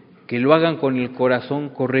que lo hagan con el corazón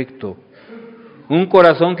correcto, un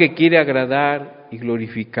corazón que quiere agradar y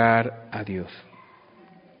glorificar a Dios.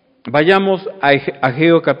 Vayamos a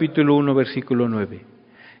Ageo capítulo 1, versículo 9.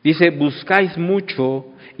 Dice, buscáis mucho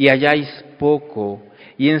y halláis poco,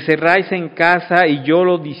 y encerráis en casa y yo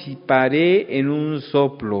lo disiparé en un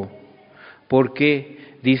soplo. ¿Por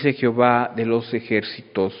qué? Dice Jehová de los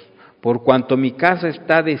ejércitos, por cuanto mi casa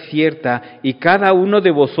está desierta y cada uno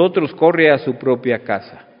de vosotros corre a su propia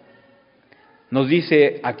casa. Nos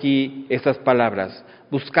dice aquí estas palabras,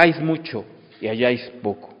 buscáis mucho y halláis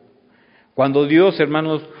poco. Cuando Dios,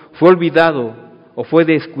 hermanos, fue olvidado o fue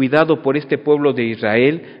descuidado por este pueblo de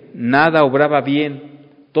Israel, nada obraba bien,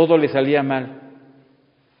 todo le salía mal.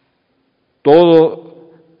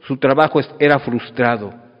 Todo su trabajo era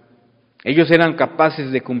frustrado. Ellos eran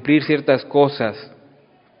capaces de cumplir ciertas cosas,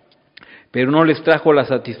 pero no les trajo la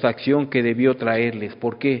satisfacción que debió traerles.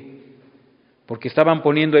 ¿Por qué? Porque estaban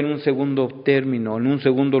poniendo en un segundo término, en un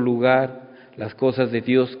segundo lugar, las cosas de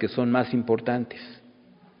Dios que son más importantes.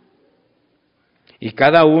 Y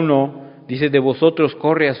cada uno, dice, de vosotros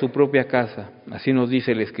corre a su propia casa, así nos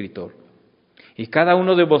dice el escritor. Y cada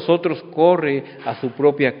uno de vosotros corre a su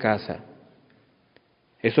propia casa.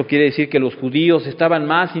 Eso quiere decir que los judíos estaban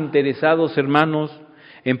más interesados, hermanos,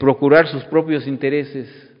 en procurar sus propios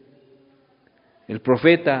intereses. El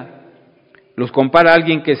profeta los compara a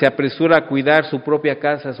alguien que se apresura a cuidar su propia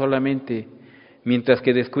casa solamente, mientras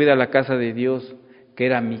que descuida la casa de Dios, que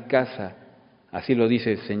era mi casa. Así lo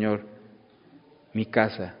dice el Señor, mi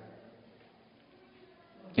casa.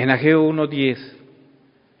 En Ageo 1:10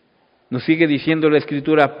 nos sigue diciendo la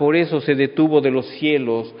Escritura, por eso se detuvo de los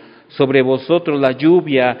cielos sobre vosotros la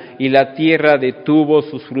lluvia y la tierra detuvo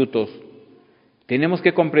sus frutos. Tenemos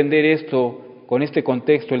que comprender esto con este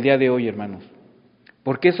contexto el día de hoy, hermanos.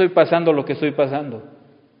 ¿Por qué estoy pasando lo que estoy pasando?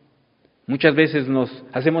 Muchas veces nos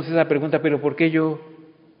hacemos esa pregunta, ¿pero por qué yo?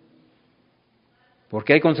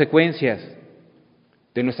 Porque hay consecuencias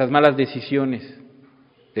de nuestras malas decisiones,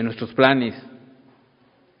 de nuestros planes.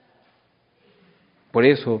 Por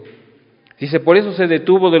eso, dice, por eso se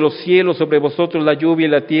detuvo de los cielos sobre vosotros la lluvia y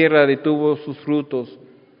la tierra detuvo sus frutos.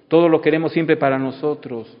 Todo lo queremos siempre para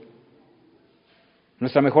nosotros.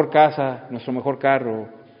 Nuestra mejor casa, nuestro mejor carro,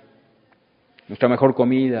 nuestra mejor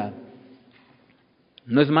comida.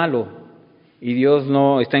 No es malo y Dios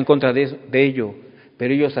no está en contra de ello,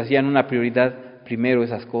 pero ellos hacían una prioridad primero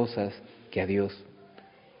esas cosas que a Dios.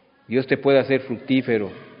 Dios te puede hacer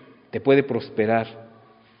fructífero, te puede prosperar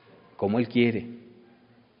como Él quiere,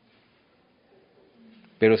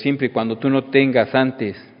 pero siempre y cuando tú no tengas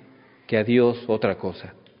antes que a Dios otra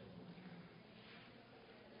cosa.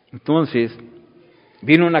 Entonces,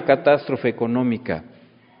 vino una catástrofe económica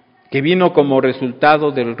que vino como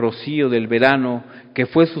resultado del rocío del verano que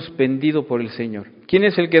fue suspendido por el Señor. ¿Quién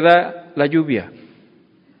es el que da la lluvia?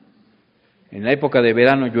 En la época de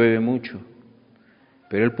verano llueve mucho,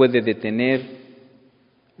 pero Él puede detener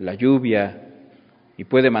la lluvia y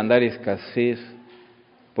puede mandar escasez,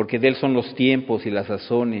 porque de Él son los tiempos y las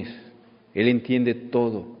sazones. Él entiende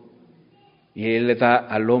todo y Él le da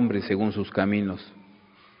al hombre según sus caminos.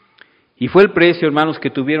 Y fue el precio, hermanos,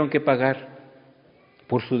 que tuvieron que pagar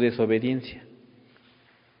por su desobediencia.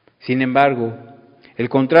 Sin embargo, el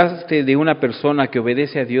contraste de una persona que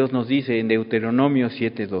obedece a Dios nos dice en Deuteronomio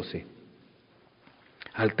 7:12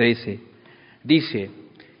 al 13, dice: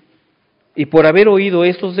 y por haber oído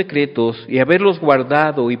estos decretos y haberlos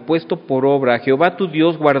guardado y puesto por obra, Jehová tu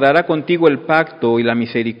Dios guardará contigo el pacto y la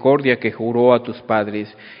misericordia que juró a tus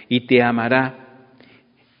padres, y te amará,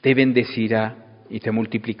 te bendecirá y te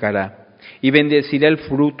multiplicará. Y bendecirá el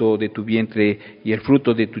fruto de tu vientre y el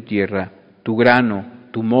fruto de tu tierra, tu grano,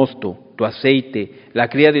 tu mosto, tu aceite, la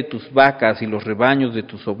cría de tus vacas y los rebaños de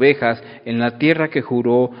tus ovejas en la tierra que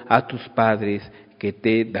juró a tus padres que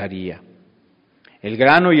te daría. El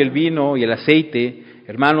grano y el vino y el aceite,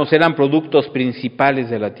 hermanos, eran productos principales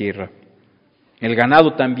de la tierra. El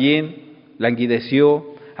ganado también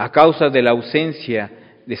languideció a causa de la ausencia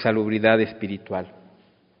de salubridad espiritual.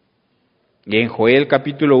 Y en Joel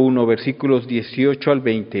capítulo 1, versículos 18 al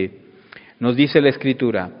 20, nos dice la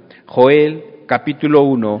Escritura, Joel capítulo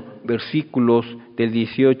 1, versículos del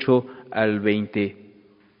 18 al 20.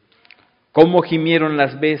 ¿Cómo gimieron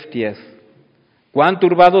las bestias? Cuán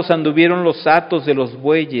turbados anduvieron los hatos de los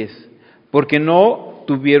bueyes, porque no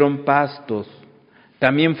tuvieron pastos.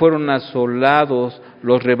 También fueron asolados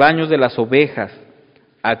los rebaños de las ovejas.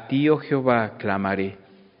 A ti, oh Jehová, clamaré.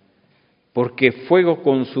 Porque fuego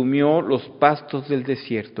consumió los pastos del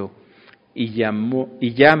desierto y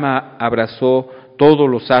llama abrazó todos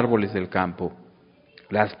los árboles del campo.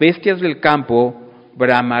 Las bestias del campo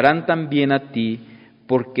bramarán también a ti,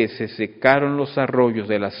 porque se secaron los arroyos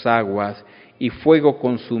de las aguas y fuego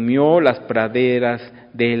consumió las praderas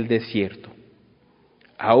del desierto.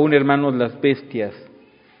 Aún, hermanos, las bestias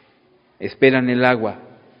esperan el agua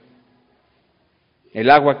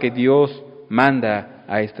que Dios manda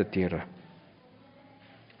a esta tierra.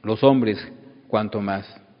 Los hombres, cuanto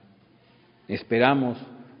más. Esperamos,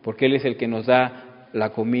 porque Él es el que nos da la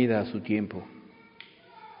comida a su tiempo.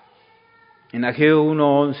 En Ageo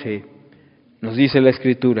 1:11 nos dice la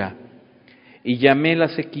Escritura, y llamé la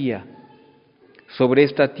sequía sobre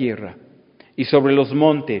esta tierra, y sobre los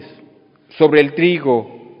montes, sobre el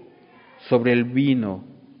trigo, sobre el vino,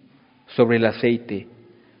 sobre el aceite,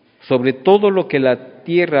 sobre todo lo que la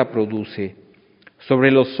tierra produce,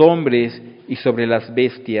 sobre los hombres y sobre las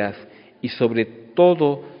bestias, y sobre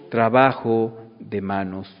todo trabajo de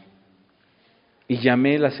manos. Y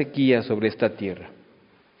llamé la sequía sobre esta tierra.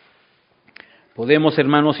 Podemos,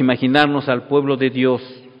 hermanos, imaginarnos al pueblo de Dios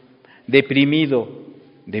deprimido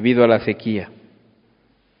debido a la sequía.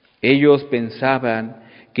 Ellos pensaban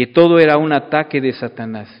que todo era un ataque de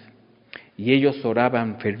Satanás, y ellos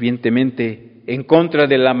oraban fervientemente en contra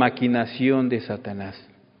de la maquinación de Satanás.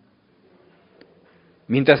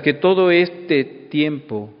 Mientras que todo este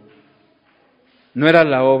tiempo no era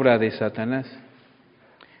la obra de Satanás,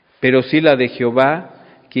 pero sí la de Jehová,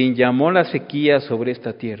 quien llamó la sequía sobre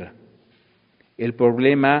esta tierra. El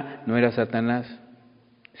problema no era Satanás,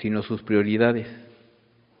 sino sus prioridades,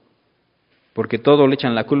 porque todo le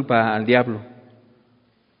echan la culpa al diablo.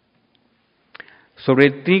 Sobre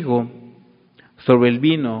el trigo, sobre el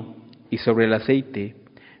vino y sobre el aceite,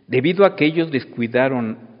 debido a que ellos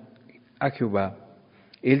descuidaron a Jehová,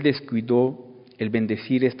 Él descuidó el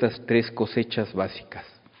bendecir estas tres cosechas básicas.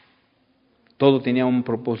 Todo tenía un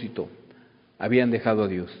propósito, habían dejado a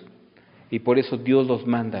Dios, y por eso Dios los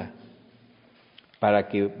manda para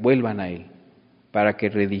que vuelvan a Él, para que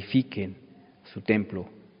reedifiquen su templo,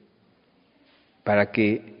 para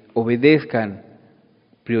que obedezcan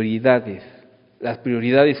prioridades, las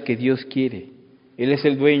prioridades que Dios quiere. Él es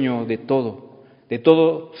el dueño de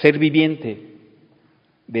todo ser viviente,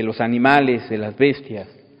 de los animales, de las bestias,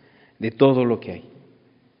 de todo lo que hay.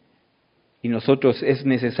 Y nosotros es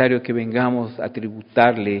necesario que vengamos a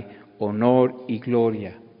tributarle honor y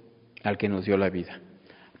gloria al que nos dio la vida.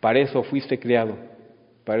 Para eso fuiste creado,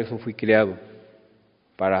 para eso fui creado,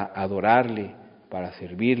 para adorarle, para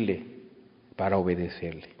servirle, para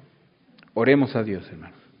obedecerle. Oremos a Dios,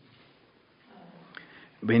 hermanos.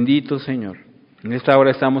 Bendito Señor, en esta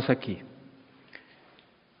hora estamos aquí.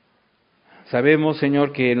 Sabemos,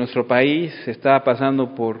 Señor, que nuestro país está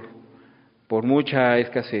pasando por mucha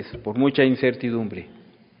escasez, por mucha incertidumbre.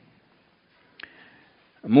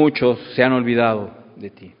 Muchos se han olvidado de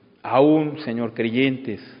ti. Aún, Señor,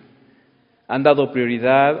 creyentes han dado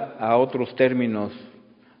prioridad a otros términos,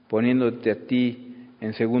 poniéndote a ti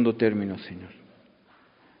en segundo término, Señor.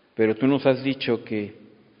 Pero tú nos has dicho que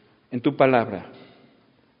en tu palabra,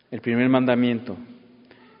 el primer mandamiento,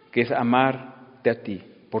 que es amarte a ti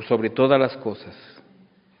por sobre todas las cosas,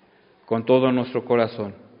 con todo nuestro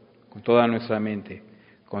corazón, con toda nuestra mente,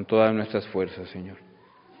 con todas nuestras fuerzas, Señor.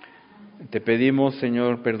 Te pedimos,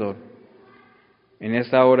 Señor, perdón. En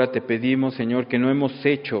esta hora te pedimos, Señor, que no hemos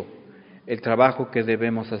hecho el trabajo que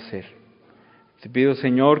debemos hacer. Te pido,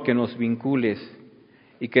 Señor, que nos vincules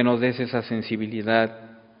y que nos des esa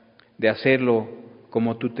sensibilidad de hacerlo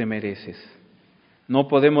como tú te mereces. No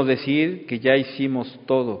podemos decir que ya hicimos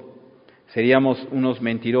todo. Seríamos unos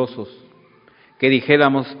mentirosos que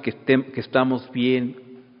dijéramos que estamos bien,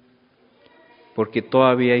 porque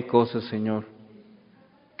todavía hay cosas, Señor,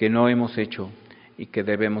 que no hemos hecho y que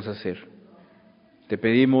debemos hacer. Te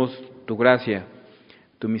pedimos tu gracia,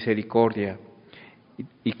 tu misericordia,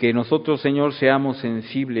 y que nosotros, Señor, seamos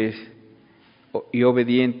sensibles y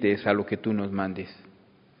obedientes a lo que tú nos mandes.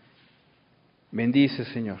 Bendice,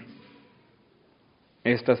 Señor,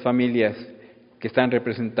 estas familias que están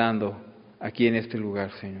representando aquí en este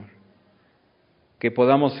lugar, Señor. Que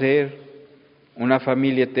podamos ser una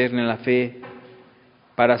familia eterna en la fe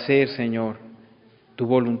para hacer, Señor, tu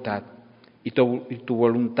voluntad. Y tu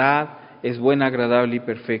voluntad es buena, agradable y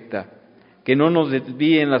perfecta. Que no nos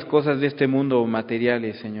desvíen las cosas de este mundo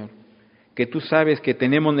materiales, Señor. Que tú sabes que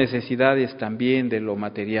tenemos necesidades también de lo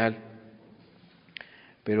material,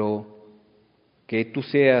 pero que tú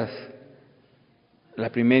seas la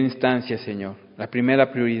primera instancia, Señor, la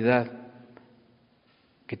primera prioridad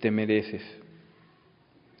que te mereces,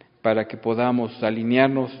 para que podamos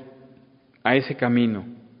alinearnos a ese camino,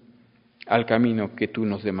 al camino que tú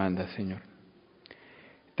nos demandas, Señor.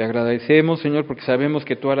 Te agradecemos, Señor, porque sabemos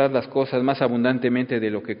que tú harás las cosas más abundantemente de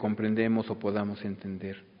lo que comprendemos o podamos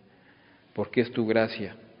entender, porque es tu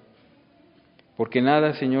gracia, porque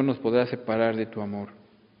nada, Señor, nos podrá separar de tu amor,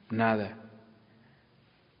 nada.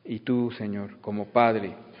 Y tú, Señor, como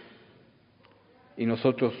Padre, y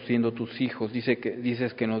nosotros siendo tus hijos,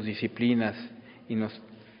 dices que nos disciplinas y nos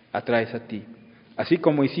atraes a ti. Así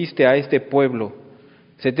como hiciste a este pueblo,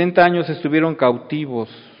 70 años estuvieron cautivos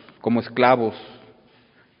como esclavos,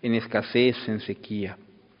 en escasez, en sequía.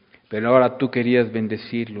 Pero ahora tú querías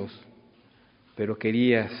bendecirlos, pero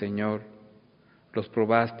querías, Señor, los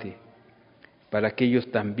probaste para que ellos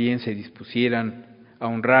también se dispusieran a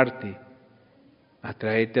honrarte, a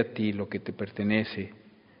traerte a ti lo que te pertenece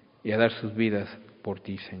y a dar sus vidas por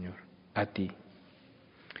ti, Señor, a ti.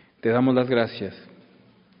 Te damos las gracias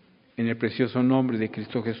en el precioso nombre de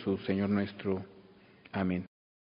Cristo Jesús, Señor nuestro. Amén.